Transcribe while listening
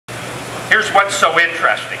Here's what's so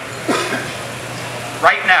interesting.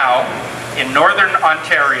 Right now, in northern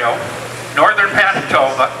Ontario, northern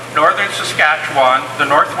Manitoba, northern Saskatchewan, the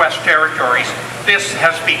Northwest Territories, this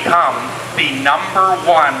has become the #1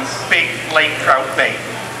 big lake trout bait.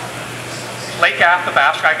 Lake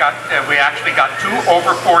Athabasca, we actually got 2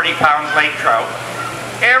 over 40-pound lake trout.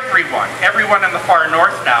 Everyone in the far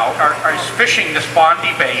north now is fishing this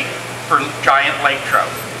Bondy Bait for giant lake trout.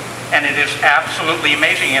 And it is absolutely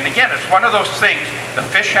amazing. And again, it's one of those things, the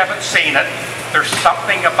fish haven't seen it, there's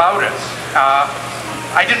something about it.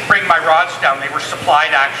 I didn't bring my rods down, they were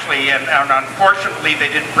supplied actually, and unfortunately they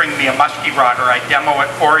didn't bring me a musky rod, or I'd demo it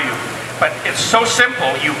for you. But it's so simple,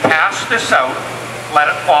 you pass this out, let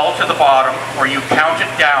it fall to the bottom, or you count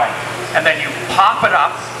it down, and then you pop it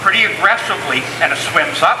up pretty aggressively, and it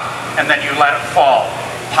swims up, and then you let it fall.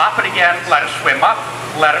 Pop it again, let it swim up,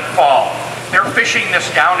 let it fall. They're fishing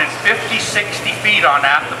this down in 50, 60 feet on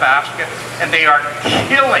Athabasca, and they are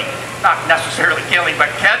killing, not necessarily killing, but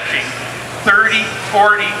catching 30,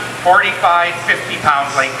 40, 45,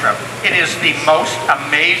 50-pound lake trout. It is the most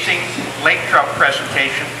amazing lake trout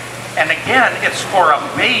presentation. And again, it's for a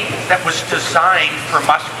bait that was designed for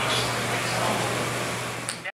muskie.